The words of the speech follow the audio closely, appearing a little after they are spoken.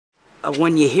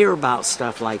when you hear about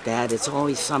stuff like that, it's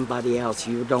always somebody else.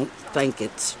 You don't think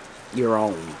it's your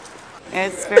own.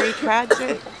 It's very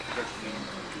tragic,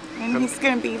 and he's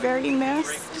going to be very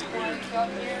missed.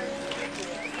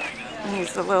 And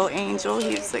he's a little angel.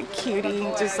 He's a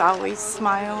cutie, just always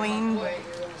smiling.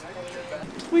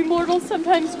 We mortals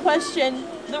sometimes question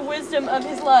the wisdom of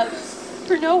his love,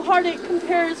 for no heartache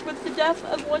compares with the death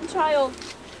of one child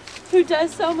who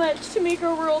does so much to make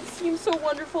our world seem so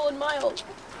wonderful and mild.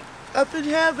 Up in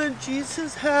heaven,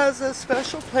 Jesus has a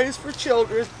special place for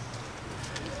children.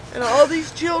 And all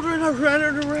these children are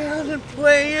running around and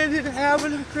playing and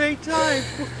having a great time.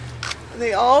 And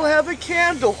they all have a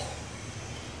candle.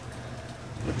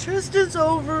 When Tristan's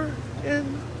over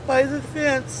by the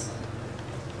fence,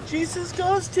 Jesus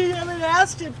goes to him and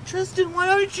asks him, "Tristan, why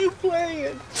aren't you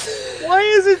playing? Why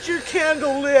isn't your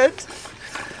candle lit?"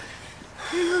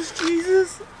 He goes,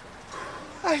 "Jesus,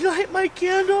 I light my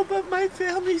candle, but my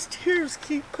family's tears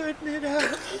keep putting it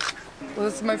out." Well,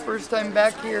 this is my first time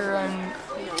back here, and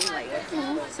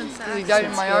he died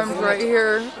in my arms right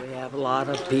here. We have a lot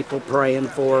of people praying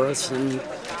for us and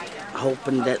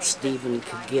hoping that Steven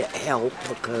could get help,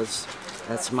 because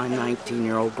that's my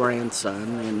 19-year-old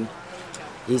grandson, and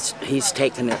he's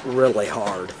taking it really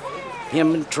hard.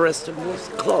 Him and Tristan was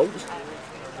close.